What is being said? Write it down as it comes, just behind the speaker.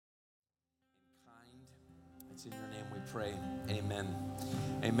It's in your name we pray. Amen.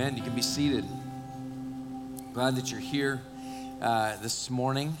 Amen. You can be seated. Glad that you're here this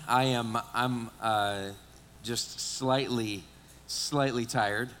morning. I'm just slightly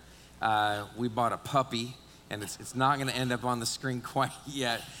tired. We bought a puppy, and it's not going to end up on the screen quite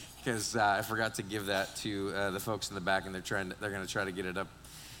yet because I forgot to give that to the folks in the back, and they're going to try to get it up.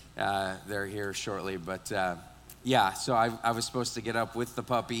 They're here shortly, but yeah. So I was supposed to get up with the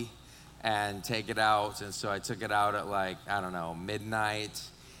puppy and take it out, and so I took it out at midnight,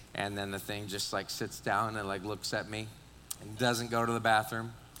 and then the thing just sits down and looks at me and doesn't go to the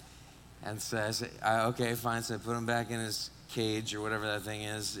bathroom and says, okay, fine. So I put him back in his cage or whatever that thing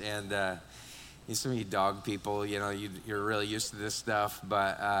is, and some of you dog people, you're really used to this stuff,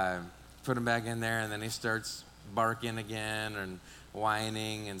 but put him back in there, and then he starts barking again and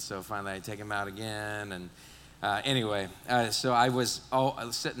whining, and so finally I take him out again, and anyway, so I was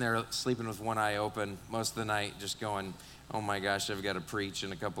sitting there sleeping with one eye open most of the night, just going, oh my gosh, I've got to preach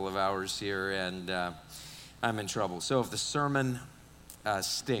in a couple of hours here, and I'm in trouble. So if the sermon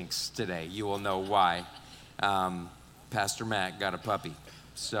stinks today, you will know why. Pastor Matt got a puppy,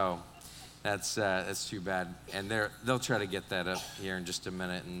 so that's too bad. And they'll try to get that up here in just a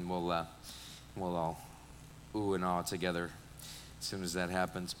minute, and we'll all ooh and ah together as soon as that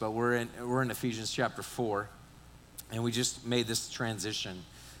happens. But we're in Ephesians chapter 4. And we just made this transition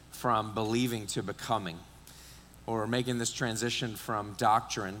from believing to becoming, or making this transition from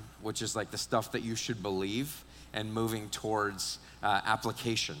doctrine, which is the stuff that you should believe, and moving towards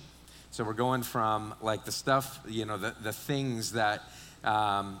application. So we're going from the stuff, the things that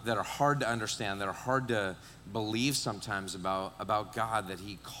are hard to understand, that are hard to believe sometimes about God, that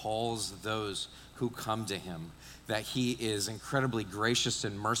he calls those who come to him, that he is incredibly gracious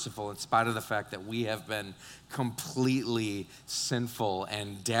and merciful in spite of the fact that we have been completely sinful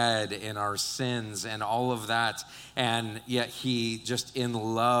and dead in our sins and all of that, and yet he just in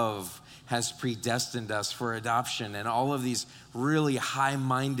love has predestined us for adoption, and all of these really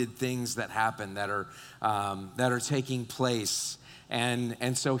high-minded things that happen that are taking place.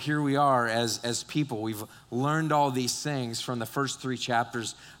 And so here we are as people. We've learned all these things from the first 3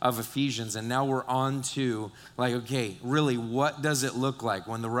 chapters of Ephesians, and now we're on to okay, really, what does it look like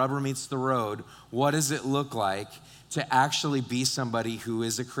when the rubber meets the road? What does it look like to actually be somebody who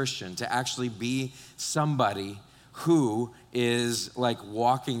is a Christian, to actually be somebody who is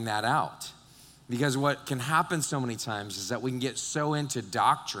walking that out? Because what can happen so many times is that we can get so into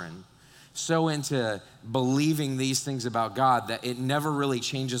doctrine, so into believing these things about God, that it never really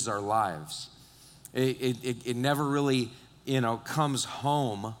changes our lives. It never really, comes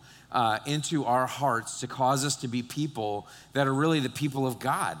home into our hearts to cause us to be people that are really the people of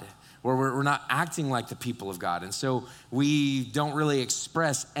God, where we're not acting like the people of God. And so we don't really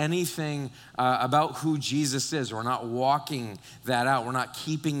express anything about who Jesus is. We're not walking that out. We're not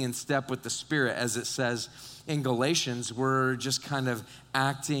keeping in step with the Spirit, as it says in Galatians. We're just kind of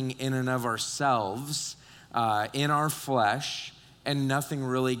acting in and of ourselves, in our flesh, and nothing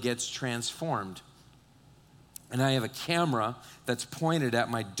really gets transformed. And I have a camera that's pointed at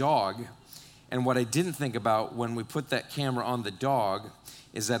my dog, and what I didn't think about when we put that camera on the dog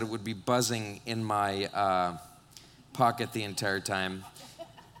is that it would be buzzing in my pocket the entire time.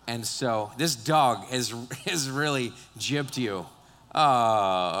 And so this dog has really gypped you.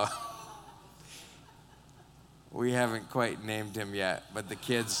 We haven't quite named him yet, but the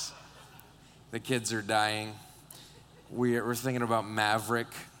kids are dying. We're thinking about Maverick,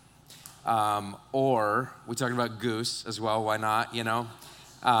 or we talked about Goose as well. Why not?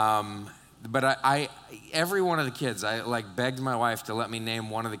 But I every one of the kids, I begged my wife to let me name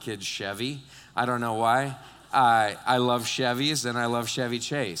one of the kids Chevy. I don't know why. I love Chevys, and I love Chevy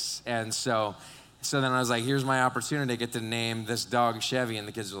Chase, and so then I was like, here's my opportunity to get to name this dog Chevy, and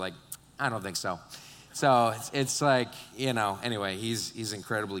the kids were like, I don't think so. So it's anyway, he's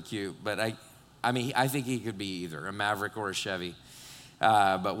incredibly cute, but I think he could be either a Maverick or a Chevy,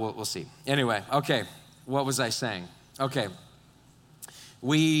 but we'll see. Anyway, okay, what was I saying? Okay,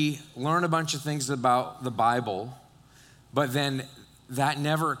 we learn a bunch of things about the Bible, but then that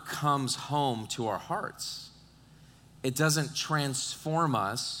never comes home to our hearts. It doesn't transform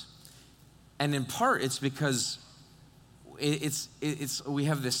us, and in part it's because we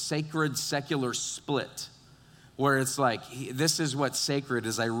have this sacred secular split where it's this is what's sacred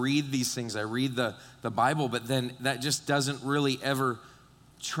as I read these things, I read the Bible, but then that just doesn't really ever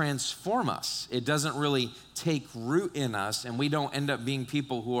transform us. It doesn't really take root in us, and we don't end up being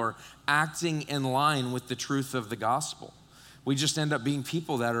people who are acting in line with the truth of the gospel. We just end up being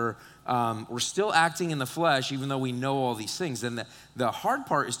people that are, we're still acting in the flesh even though we know all these things. And the hard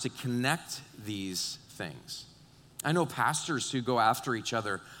part is to connect these things. I know pastors who go after each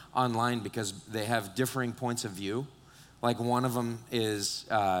other online because they have differing points of view. Like one of them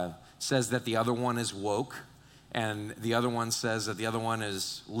says that the other one is woke, and the other one says that the other one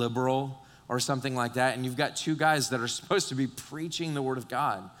is liberal or something like that. And you've got two guys that are supposed to be preaching the word of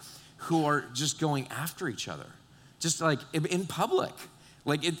God who are just going after each other, just like in public.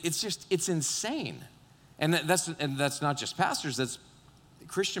 Like it's insane. And that's not just pastors, that's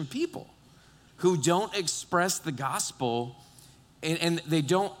Christian people who don't express the gospel, and they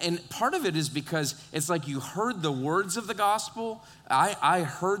don't, and part of it is because it's like you heard the words of the gospel. I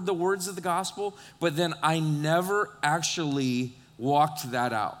heard the words of the gospel, but then I never actually walked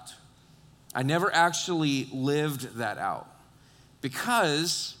that out. I never actually lived that out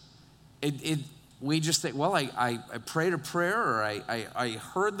because we just think, well, I prayed a prayer or I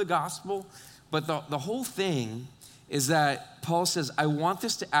heard the gospel, but the whole thing is that Paul says, I want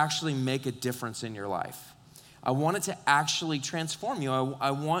this to actually make a difference in your life. I want it to actually transform you.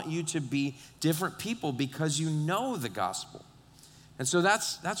 I want you to be different people because you know the gospel. And so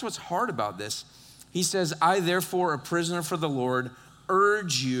that's what's hard about this. He says, I therefore, a prisoner for the Lord,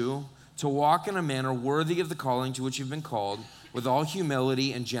 urge you to walk in a manner worthy of the calling to which you've been called, with all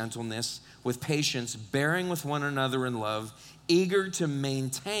humility and gentleness, with patience, bearing with one another in love, eager to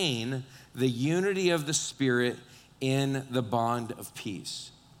maintain the unity of the Spirit in the bond of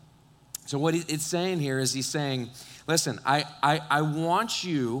peace. So what it's saying here is he's saying, listen, I want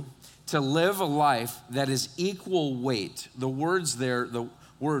you to live a life that is equal weight. The words there, the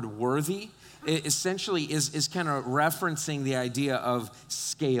word worthy, it essentially is kind of referencing the idea of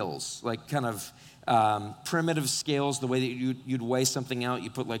scales, like kind of primitive scales, the way that you'd weigh something out.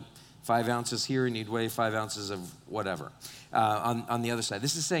 You put like 5 ounces here and you'd weigh 5 ounces of whatever on the other side.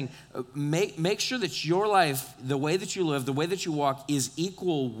 This is saying make sure that your life, the way that you live, the way that you walk is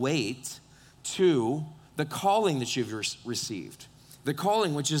equal weight to the calling that you've received. The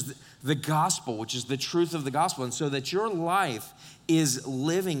calling, which is the gospel, which is the truth of the gospel. And so that your life is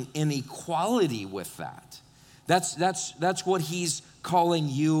living in equality with that. That's what he's calling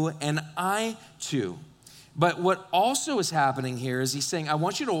you and I to. But what also is happening here is he's saying, I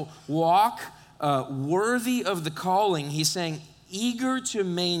want you to walk worthy of the calling. He's saying, eager to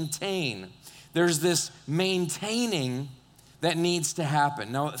maintain. There's this maintaining that needs to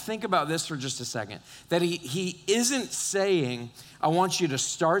happen. Now, think about this for just a second. That he isn't saying, I want you to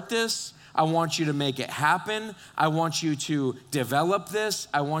start this. I want you to make it happen. I want you to develop this.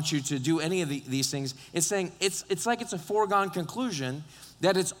 I want you to do any of these things. It's saying, it's like it's a foregone conclusion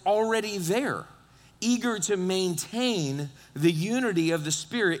that it's already there. Eager to maintain the unity of the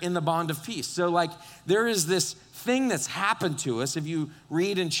Spirit in the bond of peace. So like there is this thing that's happened to us. If you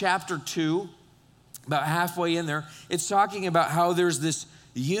read in chapter 2, about halfway in there, it's talking about how there's this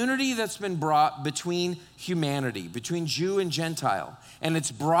unity that's been brought between humanity, between Jew and Gentile, and it's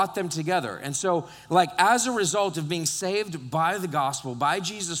brought them together. And so like as a result of being saved by the gospel, by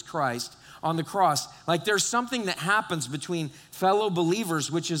Jesus Christ, on the cross, like there's something that happens between fellow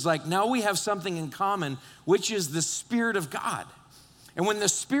believers, which is like now we have something in common, which is the Spirit of God. And when the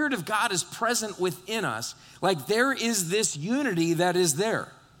Spirit of God is present within us, like there is this unity that is there.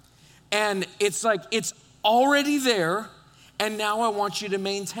 And it's like it's already there, and now I want you to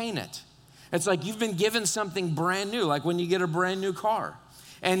maintain it. It's like you've been given something brand new, like when you get a brand new car.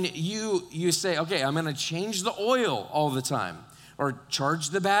 And you say, okay, I'm gonna change the oil all the time, or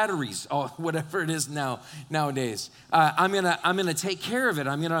charge the batteries, or whatever it is nowadays. I'm gonna take care of it.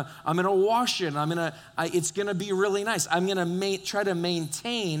 I'm gonna wash it. It's gonna be really nice. I'm gonna try to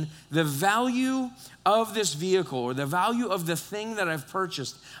maintain the value of this vehicle or the value of the thing that I've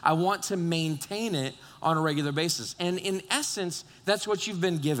purchased. I want to maintain it on a regular basis. And in essence, that's what you've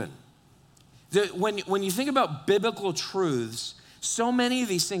been given. When you think about biblical truths, so many of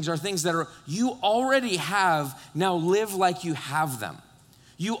these things are things that you already have, now live like you have them.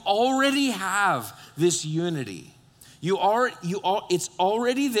 You already have this unity. It's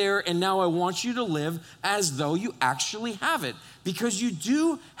already there, and now I want you to live as though you actually have it, because you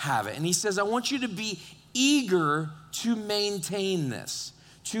do have it. And he says, I want you to be eager to maintain this,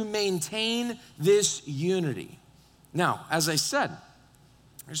 to maintain this unity. Now, as I said,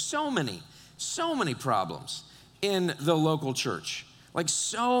 there's so many problems in the local church. Like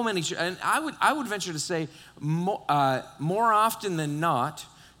so many, and I would venture to say more often than not,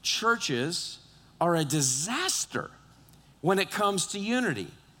 churches are a disaster when it comes to unity.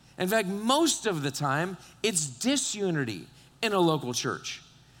 In fact, most of the time, it's disunity in a local church.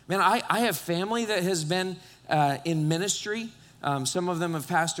 Man, I have family that has been in ministry. Some of them have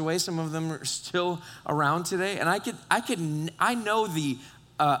passed away. Some of them are still around today. And I know the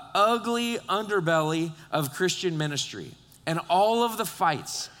ugly underbelly of Christian ministry and all of the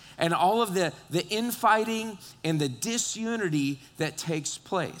fights and all of the infighting and the disunity that takes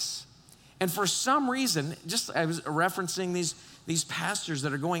place. And for some reason, just I was referencing these pastors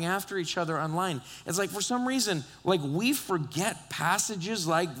that are going after each other online. It's like for some reason, like we forget passages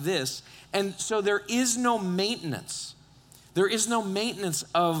like this. And so there is no maintenance. There is no maintenance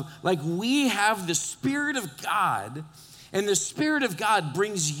of, like, we have the Spirit of God, and the Spirit of God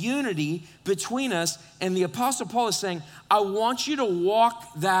brings unity between us. And the Apostle Paul is saying, I want you to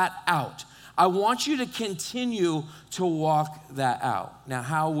walk that out. I want you to continue to walk that out. Now,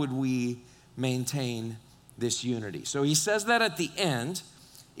 how would we maintain this unity? So he says that at the end,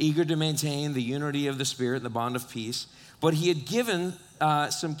 eager to maintain the unity of the Spirit and the bond of peace. But he had given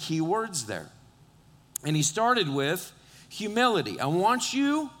some key words there. And he started with humility. I want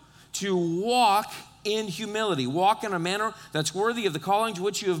you to walk in humility. Walk in a manner that's worthy of the calling to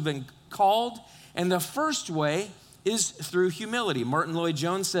which you have been called. And the first way is through humility. Martin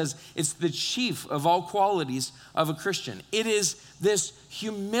Lloyd-Jones says it's the chief of all qualities of a Christian. It is this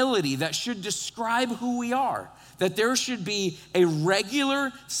humility that should describe who we are, that there should be a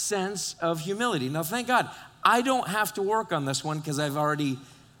regular sense of humility. Now, thank God, I don't have to work on this one because I've already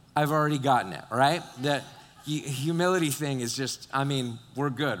gotten it, right? That humility thing is just, I mean, we're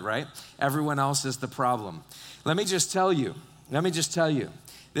good, right? Everyone else is the problem. Let me just tell you,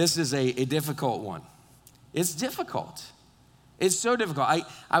 this is a difficult one. It's difficult. It's so difficult.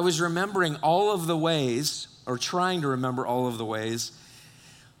 I was remembering all of the ways, or trying to remember all of the ways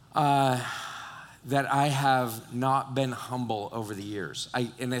that I have not been humble over the years.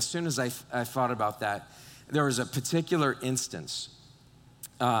 And as soon as I thought about that, there was a particular instance.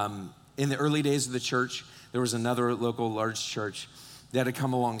 In the early days of the church, there was another local large church that had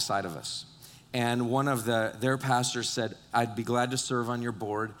come alongside of us. And one of their pastors said, I'd be glad to serve on your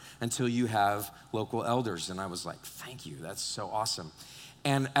board until you have local elders. And I was like, thank you, that's so awesome.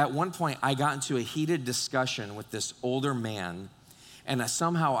 And at one point, I got into a heated discussion with this older man, and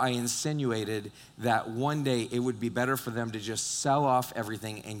somehow I insinuated that one day it would be better for them to just sell off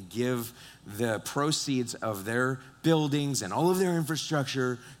everything and give the proceeds of their buildings and all of their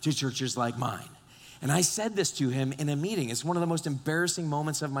infrastructure to churches like mine. And I said this to him in a meeting. It's one of the most embarrassing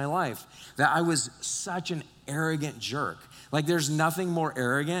moments of my life, that I was such an arrogant jerk. Like, there's nothing more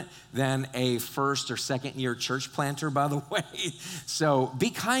arrogant than a first or second year church planter, by the way. So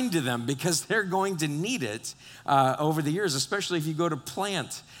be kind to them, because they're going to need it over the years, especially if you go to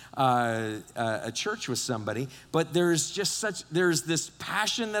plant a church with somebody. But there's this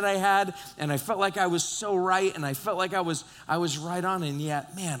passion that I had, and I felt like I was so right, and I felt like I was right on, and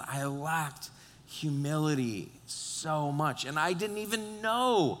yet, man, I lacked humility so much. And I didn't even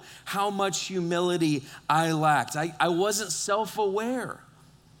know how much humility I lacked. I wasn't self-aware.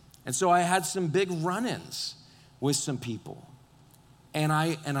 And so I had some big run-ins with some people. And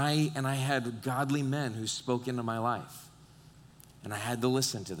I had godly men who spoke into my life. And I had to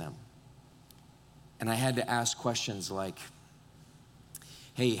listen to them. And I had to ask questions like,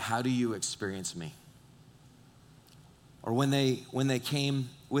 hey, how do you experience me? Or when they came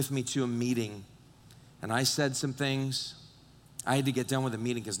with me to a meeting, and I said some things, I had to get done with the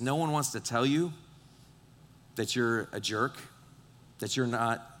meeting, because no one wants to tell you that you're a jerk, that you're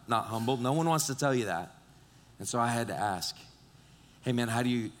not humble. No one wants to tell you that. And so I had to ask, hey man, how do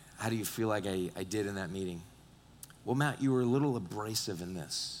you feel like I did in that meeting? Well, Matt, you were a little abrasive in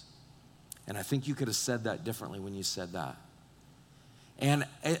this. And I think you could have said that differently when you said that. And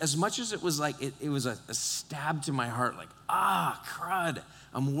as much as it was like, it was a stab to my heart, like, crud,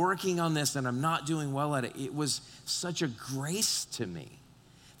 I'm working on this and I'm not doing well at it. It was such a grace to me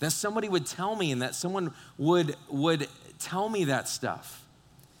that somebody would tell me, and that someone would tell me that stuff.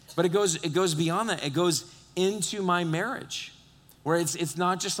 But it goes beyond that. It goes into my marriage, where it's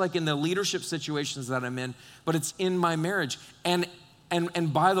not just like in the leadership situations that I'm in, but it's in my marriage. And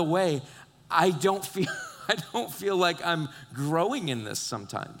by the way, I don't feel like I'm growing in this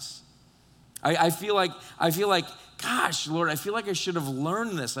sometimes. I feel like, gosh, Lord, I feel like I should have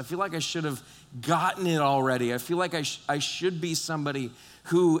learned this. I feel like I should have gotten it already. I feel like I should be somebody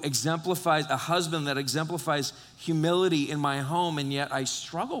who exemplifies, a husband that exemplifies humility in my home, and yet I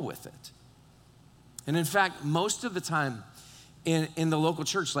struggle with it. And in fact, most of the time in the local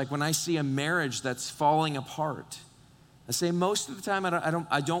church, like when I see a marriage that's falling apart, I say most of the time,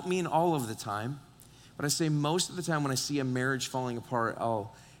 I don't mean all of the time, but I say most of the time when I see a marriage falling apart,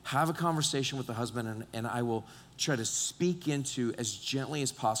 I'll have a conversation with the husband, and I will try to speak into as gently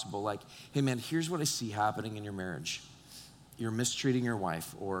as possible, like, hey man, here's what I see happening in your marriage. you're mistreating your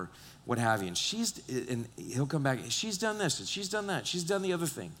wife or what have you. And he'll come back, she's done this and she's done that. She's done the other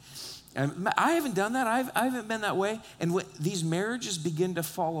thing. And I haven't done that. I haven't been that way. And these marriages begin to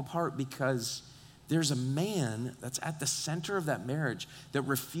fall apart because there's a man that's at the center of that marriage that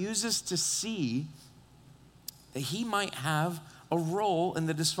refuses to see that he might have a role in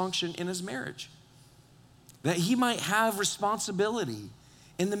the dysfunction in his marriage, that he might have responsibility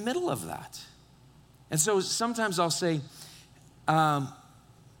in the middle of that. And so sometimes I'll say,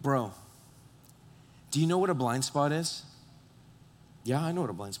 bro, do you know what a blind spot is? Yeah, I know what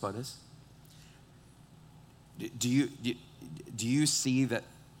a blind spot is. Do you see that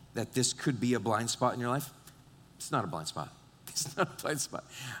this could be a blind spot in your life? It's not a blind spot. It's not a blind spot.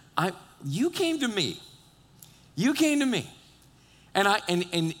 You came to me. You came to me.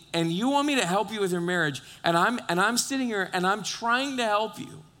 And you want me to help you with your marriage, and I'm sitting here and I'm trying to help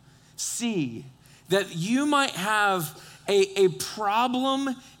you see that you might have a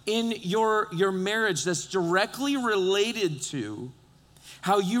problem in your marriage that's directly related to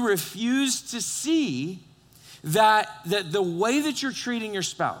how you refuse to see that the way that you're treating your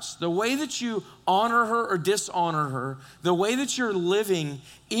spouse, the way that you honor her or dishonor her, the way that you're living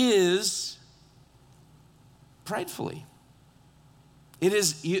is pridefully. It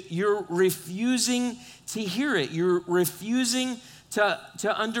is, you're refusing to hear it. You're refusing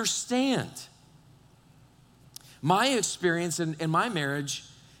to understand. My experience in my marriage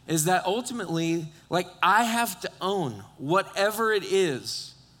is that ultimately, like, I have to own whatever it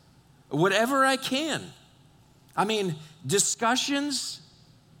is, whatever I can. I mean, discussions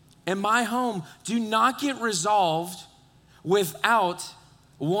in my home do not get resolved without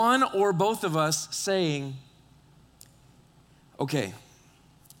one or both of us saying, okay,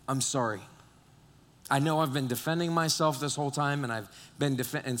 I'm sorry. I know I've been defending myself this whole time, and I've been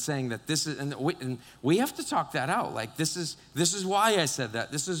saying that this is, and we have to talk that out. Like, this is why I said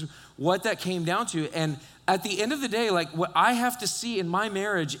that. This is what that came down to. And at the end of the day, like, what I have to see in my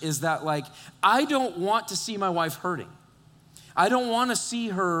marriage is that, like, I don't want to see my wife hurting. I don't want to see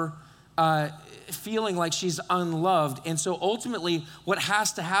her feeling like she's unloved. And so ultimately what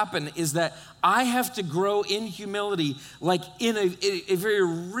has to happen is that I have to grow in humility, like in a very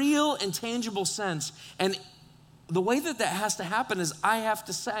real and tangible sense. And the way that has to happen is I have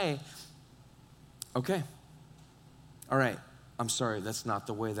to say, okay, all right, I'm sorry, that's not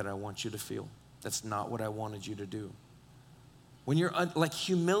the way that I want you to feel. That's not what I wanted you to do. When you're, like,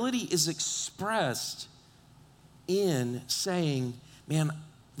 humility is expressed in saying, man,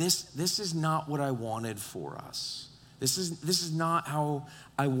 this is not what I wanted for us. This is not how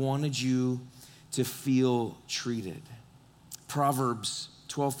I wanted you to feel treated. Proverbs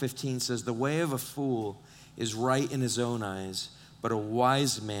 12:15 says, the way of a fool is right in his own eyes, but a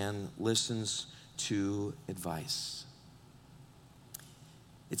wise man listens to advice.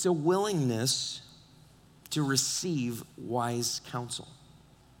 It's a willingness to receive wise counsel.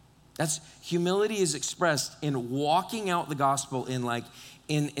 Humility is expressed in walking out the gospel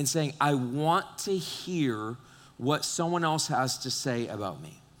in saying, I want to hear what someone else has to say about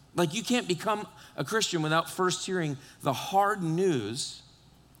me. Like, you can't become a Christian without first hearing the hard news,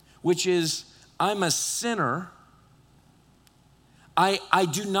 which is, I'm a sinner. I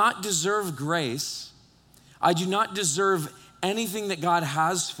do not deserve grace. I do not deserve anything that God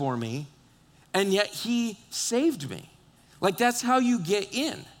has for me, and yet he saved me. Like, that's how you get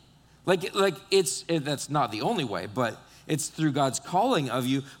in. That's not the only way, but it's through God's calling of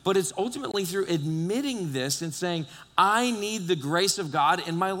you, but it's ultimately through admitting this and saying, I need the grace of God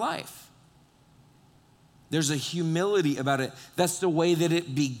in my life. There's a humility about it. That's the way that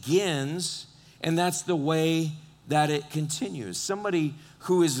it begins, and that's the way that it continues. Somebody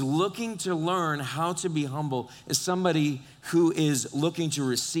who is looking to learn how to be humble is somebody who is looking to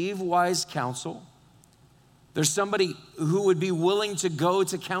receive wise counsel. There's somebody who would be willing to go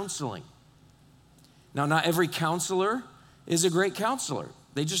to counseling. Now, not every counselor is a great counselor.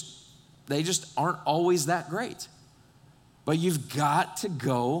 They just aren't always that great. But you've got to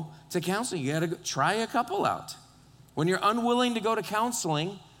go to counseling. You got to try a couple out. When you're unwilling to go to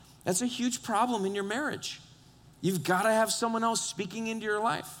counseling, that's a huge problem in your marriage. You've got to have someone else speaking into your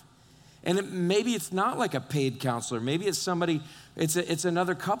life. And maybe it's not like a paid counselor. Maybe it's somebody, it's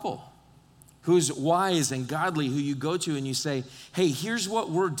another couple who's wise and godly, who you go to and you say, hey, here's what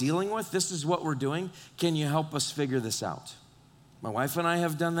we're dealing with. This is what we're doing. Can you help us figure this out? My wife and I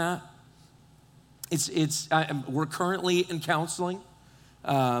have done that. We're currently in counseling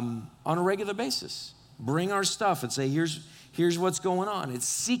on a regular basis. Bring our stuff and say, here's what's going on. It's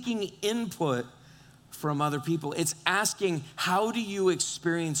seeking input from other people. It's asking, how do you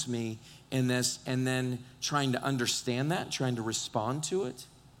experience me in this and then trying to understand that, trying to respond to it.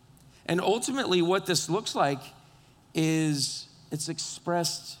 And ultimately what this looks like is it's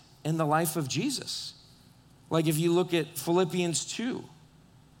expressed in the life of Jesus. Like if you look at Philippians 2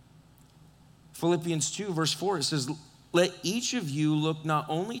 verse 4, it says, let each of you look not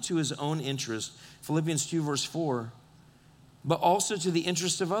only to his own interest, Philippians 2 verse 4, but also to the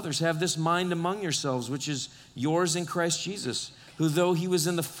interest of others. Have this mind among yourselves, which is yours in Christ Jesus, who though he was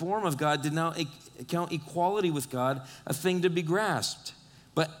in the form of God, did not count equality with God a thing to be grasped,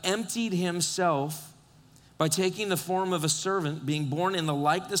 but emptied himself by taking the form of a servant, being born in the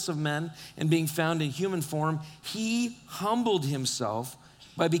likeness of men and being found in human form. He humbled himself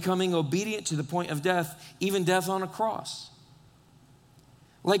by becoming obedient to the point of death, even death on a cross.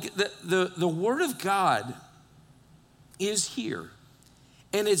 Like the word of God is here.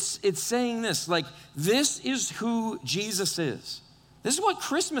 And it's saying this, like, this is who Jesus is. This is what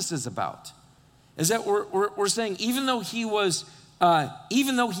Christmas is about. Is that we're saying even though he was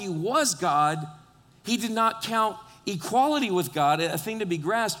God, he did not count equality with God a thing to be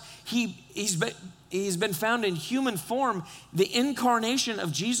grasped. He's been found in human form, the incarnation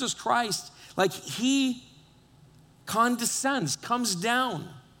of Jesus Christ. Like he condescends, comes down.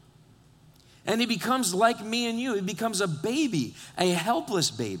 And he becomes like me and you. He becomes a baby, a helpless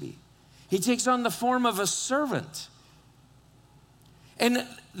baby. He takes on the form of a servant. And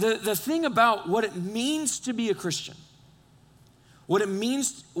the thing about what it means to be a Christian, what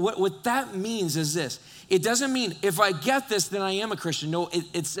that means is this. It doesn't mean if I get this, then I am a Christian. No,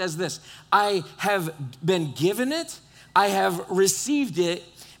 it says this. I have been given it, I have received it,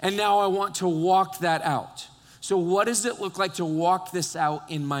 and now I want to walk that out. So what does it look like to walk this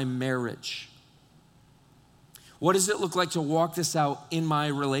out in my marriage? What does it look like to walk this out in my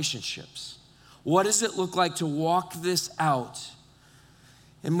relationships? What does it look like to walk this out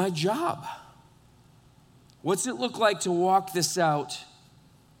in my job? What's it look like to walk this out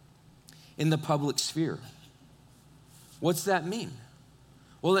in the public sphere? What's that mean?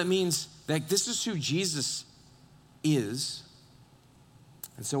 Well, it means that this is who Jesus is,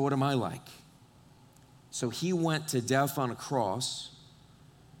 and so what am I like? So he went to death on a cross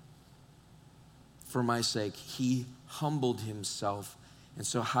for my sake. He humbled himself. And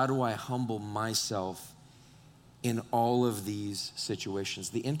so how do I humble myself in all of these situations?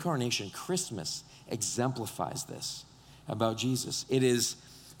 The incarnation, Christmas, exemplifies this about Jesus. It is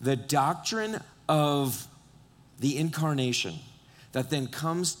the doctrine of the incarnation that then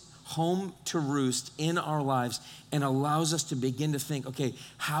comes home to roost in our lives and allows us to begin to think, okay,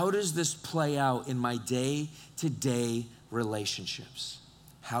 how does this play out in my day-to-day relationships?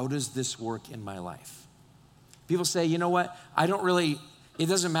 How does this work in my life? People say, you know what? It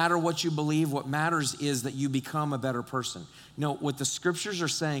doesn't matter what you believe. What matters is that you become a better person. No, what the scriptures are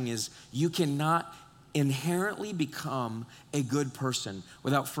saying is you cannot inherently become a good person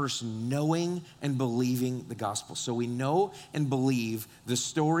without first knowing and believing the gospel. So we know and believe the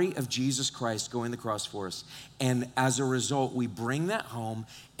story of Jesus Christ going the cross for us. And as a result, we bring that home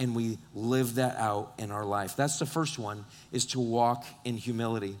and we live that out in our life. That's the first one, is to walk in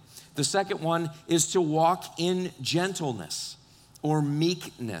humility. The second one is to walk in gentleness or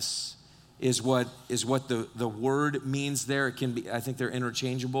meekness is what the word means there. It can be, I think they're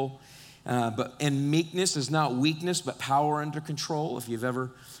interchangeable. And meekness is not weakness, but power under control, if you've ever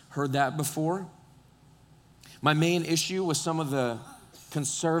heard that before. My main issue with some of the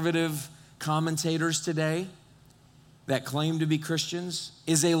conservative commentators today that claim to be Christians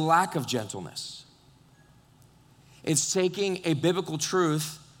is a lack of gentleness. It's taking a biblical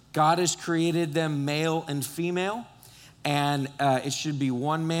truth. God has created them male and female, and it should be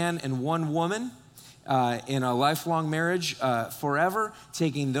one man and one woman. In a lifelong marriage forever,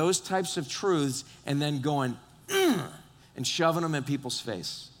 taking those types of truths and then going and shoving them in people's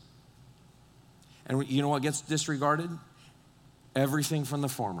face. And you know what gets disregarded? Everything from the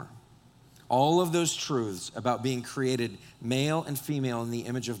former. All of those truths about being created male and female in the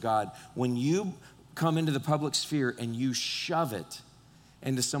image of God, when you come into the public sphere and you shove it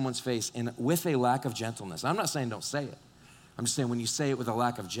into someone's face and with a lack of gentleness. I'm not saying don't say it. I'm just saying when you say it with a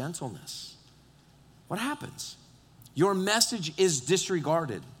lack of gentleness, what happens? Your message is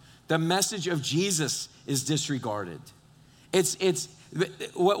disregarded. The message of Jesus is disregarded. It's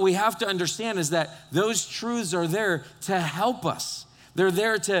what we have to understand is that those truths are there to help us. They're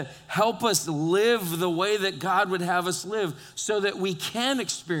there to help us live the way that God would have us live so that we can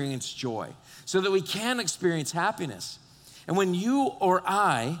experience joy, so that we can experience happiness. And when you or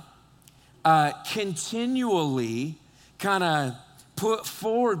I continually kind of put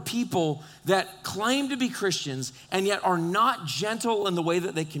forward people that claim to be Christians and yet are not gentle in the way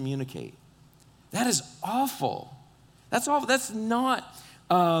that they communicate, That is awful. That's awful. That's not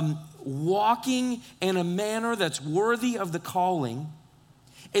walking in a manner that's worthy of the calling.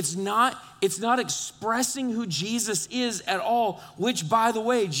 It's not expressing who Jesus is at all, which, by the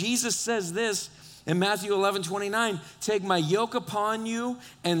way, Jesus says this in Matthew 11:29, take my yoke upon you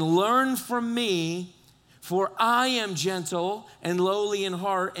and learn from me, for I am gentle and lowly in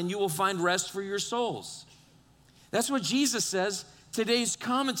heart, and you will find rest for your souls. That's what Jesus says. Today's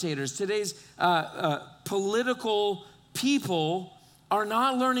commentators, today's political people are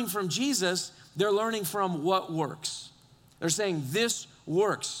not learning from Jesus. They're learning from what works. They're saying this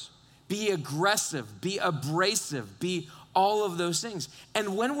works. Be aggressive, be abrasive, be all of those things.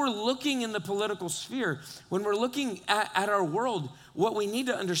 And when we're looking in the political sphere, when we're looking at our world, what we need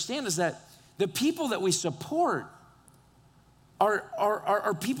to understand is that the people that we support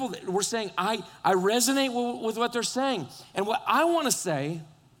are people that we're saying, I resonate with what they're saying. And what I want to say,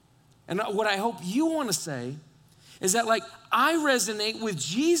 and what I hope you want to say, is that like I resonate with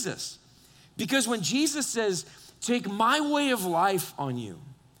Jesus. Because when Jesus says, take my way of life on you,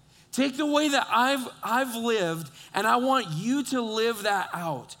 take the way that I've lived, and I want you to live that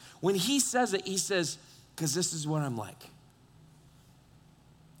out. When he says it, he says, because this is what I'm like.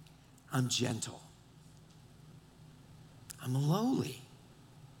 I'm gentle. I'm lowly.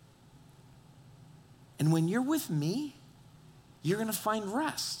 And when you're with me, you're going to find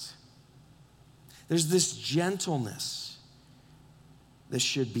rest. There's this gentleness that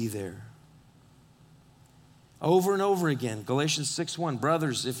should be there. Over and over again, Galatians 6:1,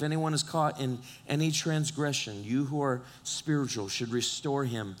 brothers, if anyone is caught in any transgression, you who are spiritual should restore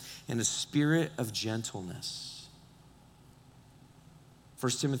him in a spirit of gentleness.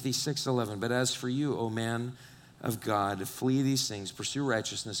 1 Timothy 6:11, but as for you, O man of God, flee these things, pursue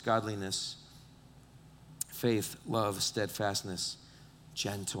righteousness, godliness, faith, love, steadfastness,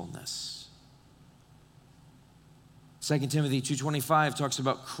 gentleness. 2 Timothy 2:25 talks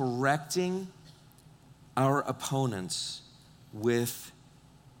about correcting our opponents with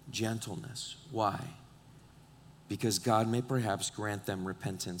gentleness. Why? Because God may perhaps grant them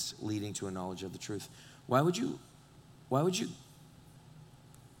repentance leading to a knowledge of the truth. Why would you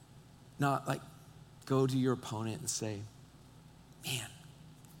not like go to your opponent and say, man,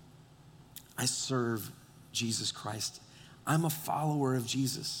 I serve Jesus Christ. I'm a follower of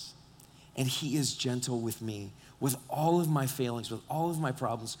Jesus, and he is gentle with me, with all of my failings, with all of my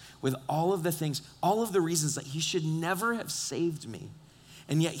problems, with all of the things, all of the reasons that he should never have saved me.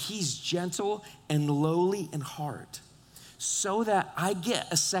 And yet he's gentle and lowly in heart so that I get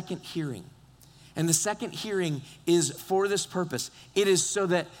a second hearing. And the second hearing is for this purpose. It is so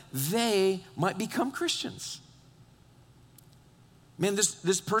that they might become Christians. Man,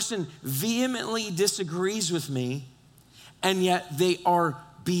 this person vehemently disagrees with me, and yet they are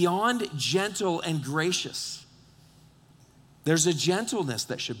beyond gentle and gracious. There's a gentleness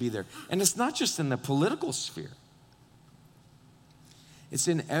that should be there. And it's not just in the political sphere. It's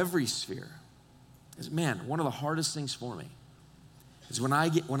in every sphere. Man, one of the hardest things for me is when I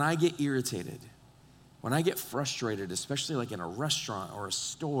get irritated, when I get frustrated, especially like in a restaurant or a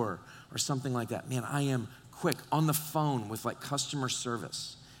store or something like that, man, I am quick on the phone with like customer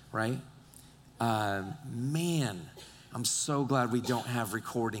service, right? Man, I'm so glad we don't have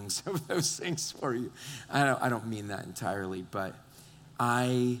recordings of those things for you. I don't mean that entirely, but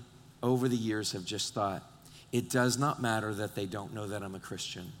I, over the years, have just thought, it does not matter that they don't know that I'm a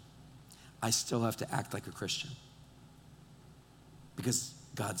Christian. I still have to act like a Christian because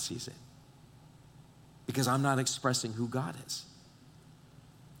God sees it. Because I'm not expressing who God is.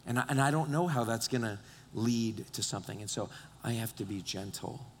 And I don't know how that's going to lead to something. And so I have to be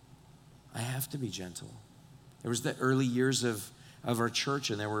gentle. I have to be gentle. There was the early years of our church,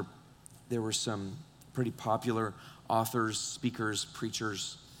 and there were some pretty popular authors, speakers,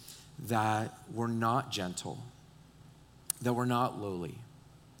 preachers that were not gentle, that were not lowly.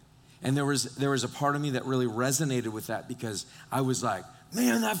 And there was a part of me that really resonated with that because I was like,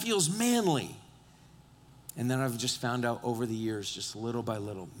 man, that feels manly. And then I've just found out over the years, just little by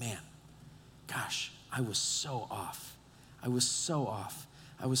little, man, gosh, I was so off. I was so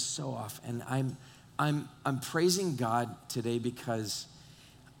off. And I'm praising God today because,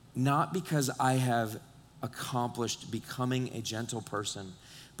 not because I have accomplished becoming a gentle person,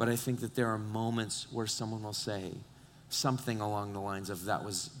 but I think that there are moments where someone will say something along the lines of, that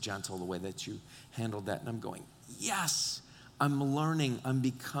was gentle the way that you handled that. And I'm going, yes, I'm learning, I'm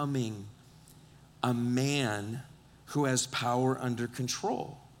becoming a man who has power under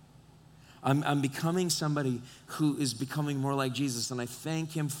control. I'm becoming somebody who is becoming more like Jesus, and I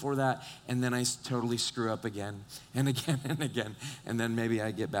thank him for that, and then I totally screw up again and again and again, and then maybe I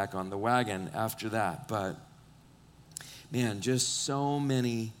get back on the wagon after that. But man, just so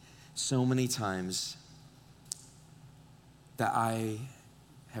many times that I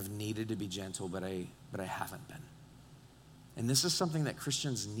have needed to be gentle, but I haven't been. And this is something that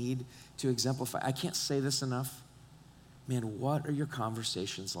Christians need to exemplify. I can't say this enough. Man, what are your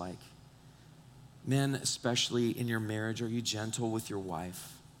conversations like? Men, especially in your marriage, are you gentle with your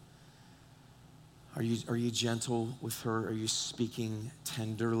wife? Are you gentle with her? Are you speaking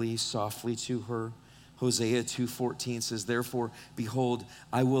tenderly, softly to her? Hosea 2:14 says, therefore, behold,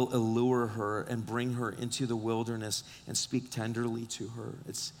 I will allure her and bring her into the wilderness and speak tenderly to her.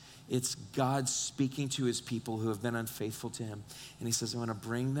 It's God speaking to his people who have been unfaithful to him. And he says, I'm going to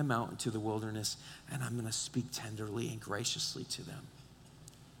bring them out into the wilderness, and I'm going to speak tenderly and graciously to them.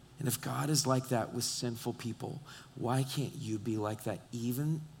 And if God is like that with sinful people, why can't you be like that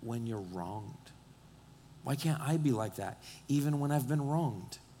even when you're wronged? Why can't I be like that even when I've been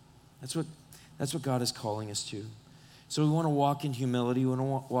wronged? That's what God is calling us to. So we want to walk in humility. We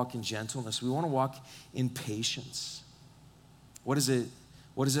want to walk in gentleness. We want to walk in patience. What does it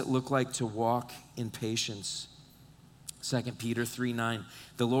look like to walk in patience? 2 Peter 3:9,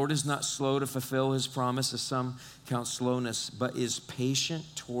 the Lord is not slow to fulfill his promise, as some count slowness, but is patient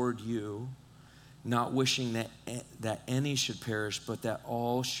toward you, not wishing that any should perish, but that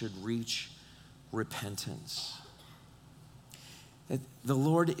all should reach repentance. That the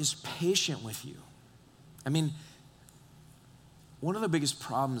Lord is patient with you. I mean, one of the biggest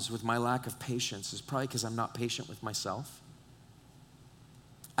problems with my lack of patience is probably because I'm not patient with myself.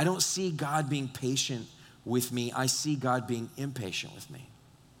 I don't see God being patient with me. I see God being impatient with me.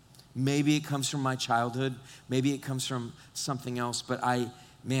 Maybe it comes from my childhood. Maybe it comes from something else, but I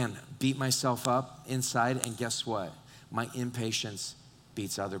beat myself up inside, and guess what? My impatience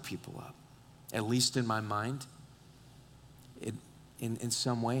beats other people up, at least in my mind, in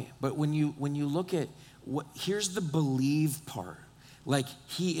some way. But when you look at here's the believe part. Like,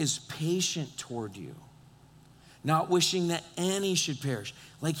 he is patient toward you, not wishing that any should perish.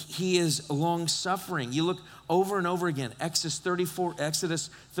 Like, he is long-suffering. You look over and over again, Exodus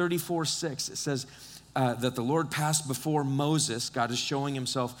 34:6, it says that the Lord passed before Moses. God is showing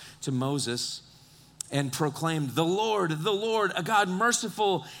himself to Moses and proclaimed, the Lord, a God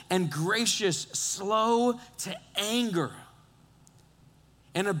merciful and gracious, slow to anger,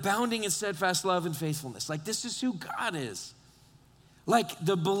 and abounding in steadfast love and faithfulness. Like, this is who God is. Like,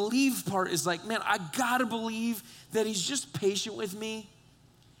 the believe part is like, man, I gotta believe that he's just patient with me.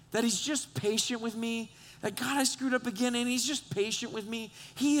 That he's just patient with me. That God, I screwed up again, and he's just patient with me.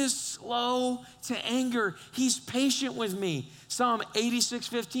 He is slow to anger. He's patient with me. Psalm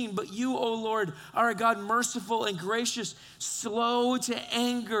 86:15, but you, O Lord, are a God merciful and gracious, slow to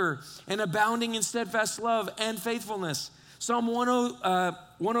anger, and abounding in steadfast love and faithfulness. Psalm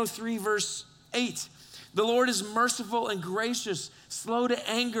 103, verse 8, the Lord is merciful and gracious, slow to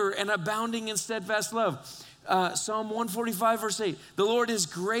anger, and abounding in steadfast love. Psalm 145, verse 8, the Lord is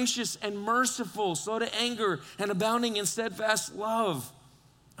gracious and merciful, slow to anger, and abounding in steadfast love.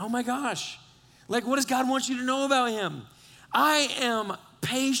 Oh my gosh. Like, what does God want you to know about him? I am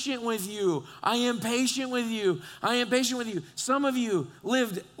patient with you. I am patient with you. I am patient with you. Some of you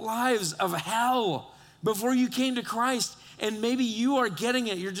lived lives of hell before you came to Christ, and maybe you are getting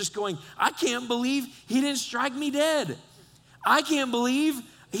it. You're just going, I can't believe he didn't strike me dead. I can't believe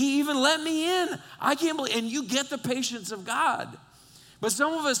he even let me in. I can't believe, and you get the patience of God. But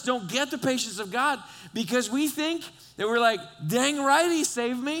some of us don't get the patience of God because we think that we're like, dang right, he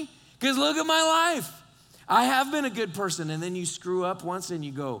saved me, because look at my life. I have been a good person. And then you screw up once and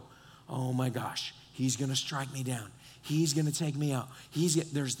you go, oh my gosh, he's gonna strike me down. He's gonna take me out.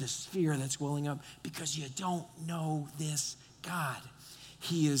 There's this fear that's welling up because you don't know this God.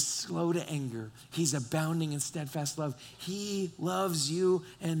 He is slow to anger. He's abounding in steadfast love. He loves you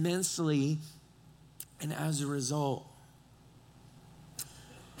immensely. And as a result,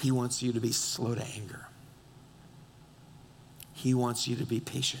 he wants you to be slow to anger. He wants you to be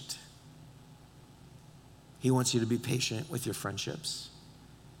patient. He wants you to be patient with your friendships.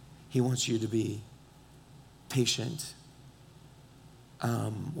 He wants you to be patient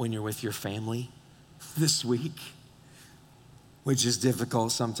when you're with your family this week, which is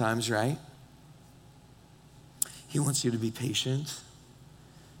difficult sometimes, right? He wants you to be patient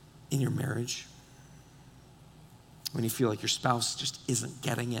in your marriage when you feel like your spouse just isn't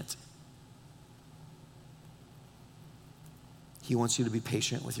getting it. He wants you to be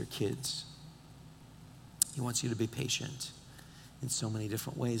patient with your kids. He wants you to be patient in so many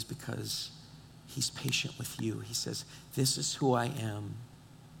different ways because he's patient with you. He says, this is who I am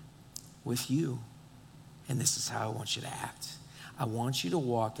with you, and this is how I want you to act. I want you to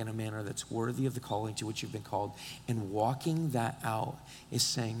walk in a manner that's worthy of the calling to which you've been called. And walking that out is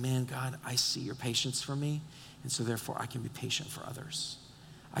saying, man, God, I see your patience for me, and so therefore I can be patient for others.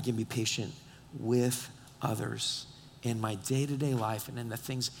 I can be patient with others in my day-to-day life and in the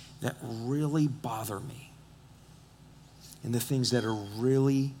things that really bother me, and the things that are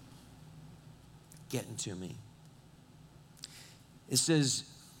really getting to me. It says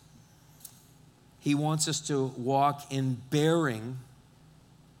he wants us to walk in bearing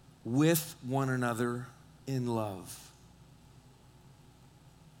with one another in love.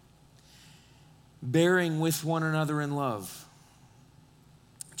 Bearing with one another in love.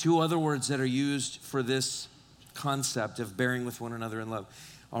 Two other words that are used for this concept of bearing with one another in love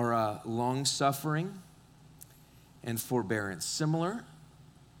are long-suffering and forbearance. Similar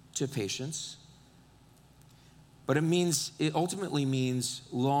to patience, but it ultimately means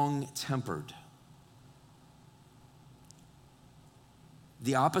long-tempered.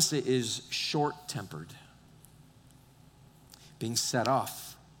 The opposite is short-tempered, being set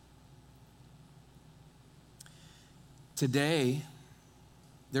off. Today,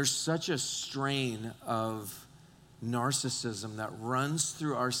 there's such a strain of narcissism that runs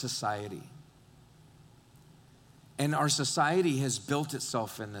through our society. And our society has built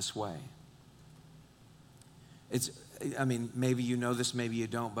itself in this way. Maybe you know this, maybe you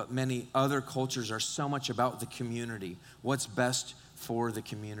don't, but many other cultures are so much about the community, what's best for the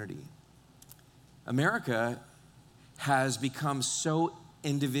community. America has become so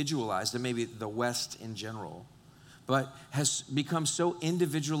individualized, and maybe the West in general, but has become so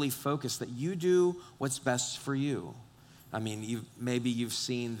individually focused that you do what's best for you. Maybe you've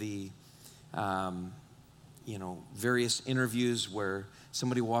seen the various interviews where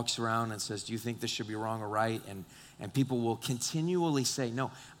somebody walks around and says, do you think this should be wrong or right? And people will continually say,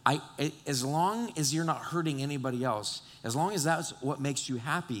 no, as long as you're not hurting anybody else, as long as that's what makes you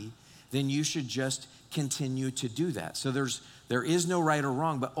happy, then you should just continue to do that. So there is no right or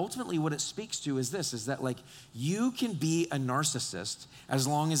wrong, but ultimately what it speaks to is this, is that you can be a narcissist as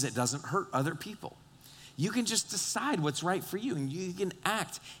long as it doesn't hurt other people. You can just decide what's right for you, and you can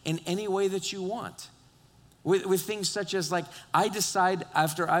act in any way that you want. With things such as I decide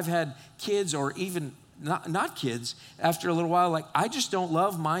after I've had kids, or even not kids, after a little while, I just don't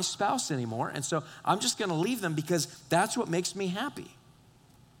love my spouse anymore, and so I'm just gonna leave them because that's what makes me happy.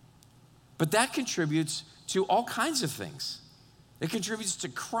 But that contributes to all kinds of things. It contributes to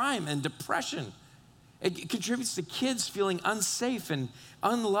crime and depression. It contributes to kids feeling unsafe and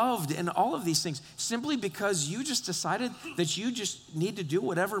unloved and all of these things, simply because you just decided that you just need to do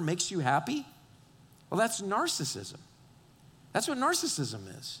whatever makes you happy. Well, that's narcissism. That's what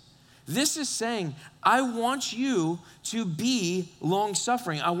narcissism is. This is saying, I want you to be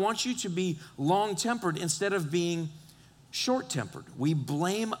long-suffering. I want you to be long-tempered instead of being short-tempered. We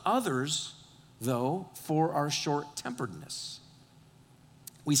blame others, though, for our short-temperedness.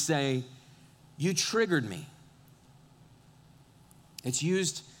 We say, you triggered me. It's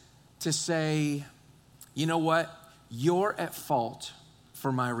used to say, you know what? You're at fault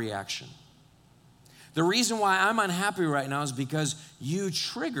for my reaction. The reason why I'm unhappy right now is because you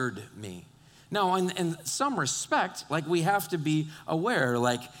triggered me. Now, in some respect, we have to be aware,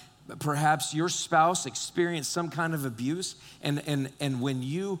 perhaps your spouse experienced some kind of abuse, and when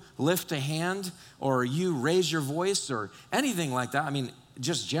you lift a hand or you raise your voice or anything like that,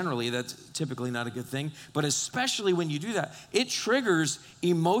 just generally, that's typically not a good thing, but especially when you do that, it triggers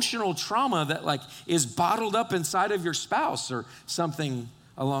emotional trauma that is bottled up inside of your spouse or something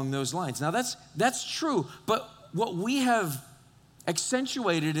along those lines. Now that's true, but what we have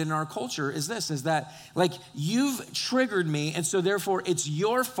accentuated in our culture is that you've triggered me, and so therefore it's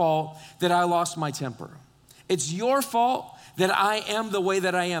your fault that I lost my temper. It's your fault that I am the way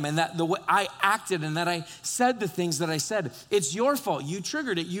that I am, and that the way I acted and that I said the things that I said. It's your fault. You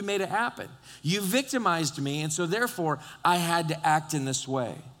triggered it. You made it happen. You victimized me, and so therefore I had to act in this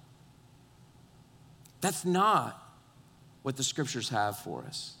way. That's not what the scriptures have for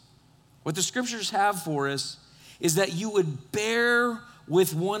us. What the scriptures have for us is that you would bear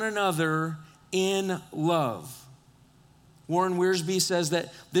with one another in love. Warren Wiersbe says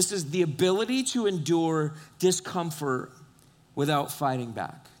that this is the ability to endure discomfort without fighting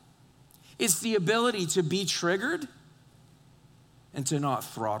back. It's the ability to be triggered and to not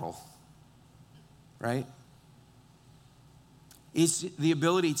throttle, right? It's the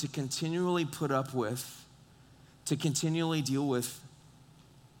ability to continually put up with, to continually deal with,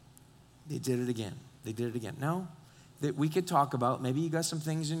 they did it again. They did it again. No, that we could talk about. Maybe you got some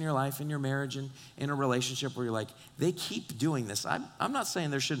things in your life, in your marriage, and in a relationship where you're like, they keep doing this. I'm not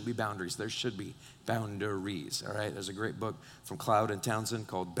saying there shouldn't be boundaries. There should be boundaries, all right? There's a great book from Cloud and Townsend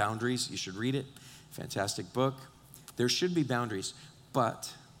called Boundaries. You should read it. Fantastic book. There should be boundaries,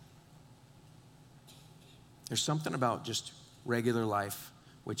 but there's something about just regular life,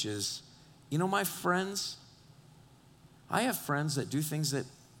 which is, my friends, I have friends that do things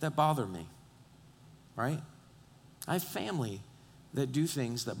that bother me, right? I have family that do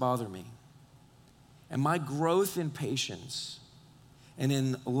things that bother me. And my growth in patience and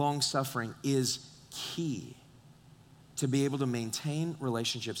in long suffering is key to be able to maintain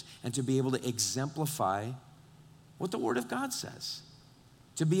relationships and to be able to exemplify what the Word of God says,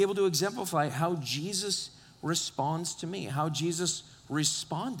 to be able to exemplify how Jesus responds to me, how Jesus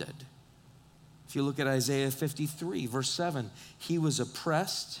responded. If you look at Isaiah 53, verse 7, he was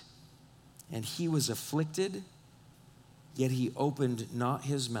oppressed and he was afflicted, yet he opened not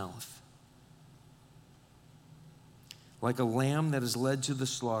his mouth. Like a lamb that is led to the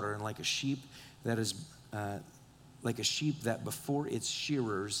slaughter, and like a sheep that before its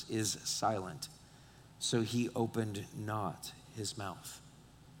shearers is silent, so he opened not his mouth.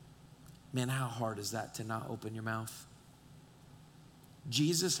 Man, how hard is that to not open your mouth?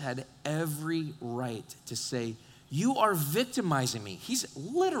 Jesus had every right to say, you are victimizing me. He's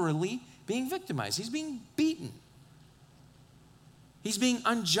literally being victimized. He's being beaten. He's being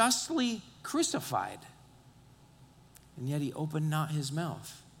unjustly crucified. And yet he opened not his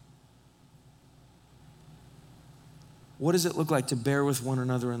mouth. What does it look like to bear with one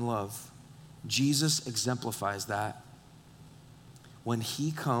another in love? Jesus exemplifies that when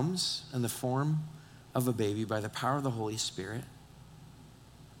he comes in the form of a baby by the power of the Holy Spirit,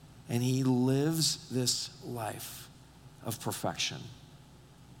 and he lives this life of perfection.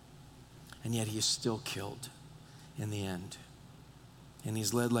 And yet he is still killed in the end. And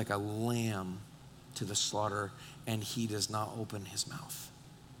he's led like a lamb to the slaughter, and he does not open his mouth.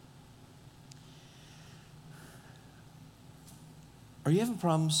 Are you having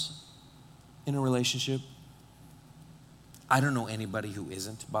problems in a relationship? I don't know anybody who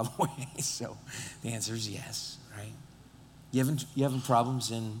isn't, by the way, so the answer is yes, right? You having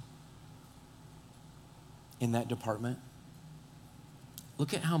problems in that department?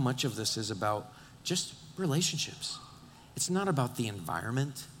 Look at how much of this is about just relationships. It's not about the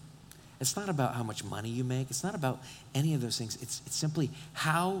environment. It's not about how much money you make. It's not about any of those things. It's simply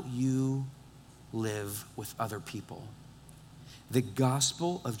how you live with other people. The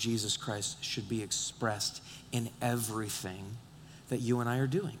gospel of Jesus Christ should be expressed in everything that you and I are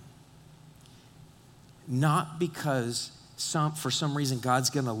doing. Not because for some reason God's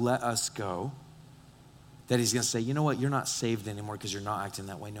gonna let us go, that he's gonna say, you know what, you're not saved anymore because you're not acting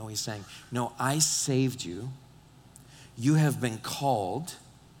that way. No, he's saying, no, I saved you. You have been called,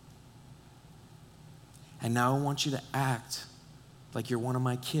 and now I want you to act like you're one of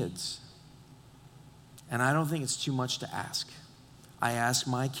my kids. And I don't think it's too much to ask. I ask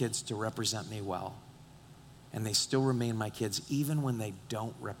my kids to represent me well, and they still remain my kids even when they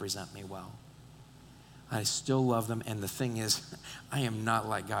don't represent me well. I still love them, and the thing is, I am not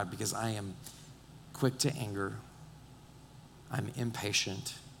like God because I am quick to anger. I'm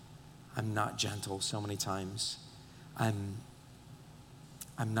impatient. I'm not gentle so many times. I'm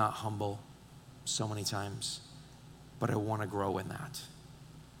not humble so many times, but I want to grow in that.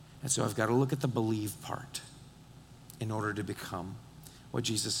 And so I've got to look at the believe part in order to become what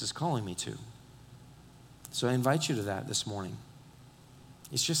Jesus is calling me to. So I invite you to that this morning.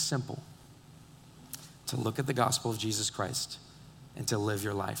 It's just simple to look at the gospel of Jesus Christ and to live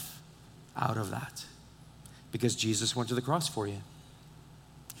your life out of that. Because Jesus went to the cross for you.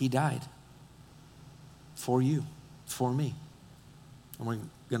 He died for you, for me. And we're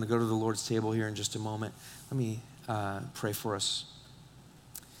going to go to the Lord's table here in just a moment. Let me pray for us.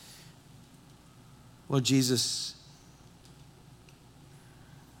 Lord Jesus,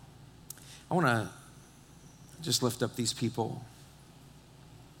 I want to just lift up these people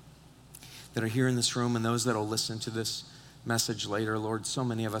that are here in this room and those that will listen to this message later. Lord, so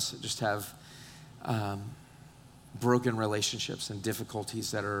many of us just have broken relationships and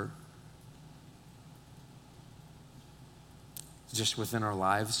difficulties that are just within our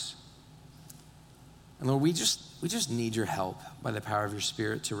lives. And Lord, we just need your help by the power of your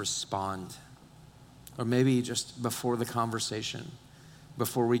Spirit to respond. Or maybe just before the conversation,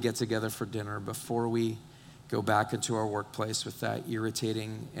 before we get together for dinner, before we go back into our workplace with that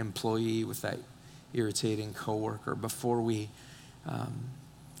irritating employee, with that irritating coworker, before we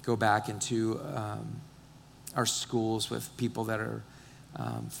go back into our schools with people that are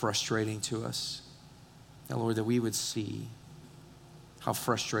frustrating to us, Yeah, Lord, that we would see how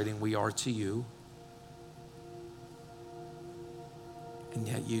frustrating we are to you, and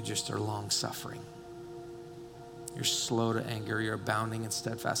yet you just are long-suffering. You're slow to anger. You're abounding in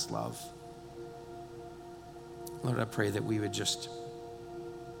steadfast love. Lord, I pray that we would just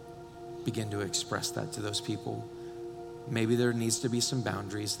begin to express that to those people. Maybe there needs to be some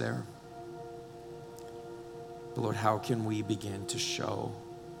boundaries there. But Lord, how can we begin to show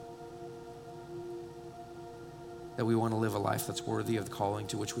that we want to live a life that's worthy of the calling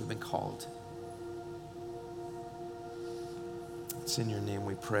to which we've been called? It's in your name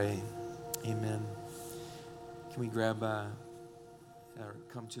we pray. Amen. Can we grab or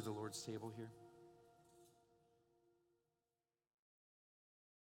come to the Lord's table here?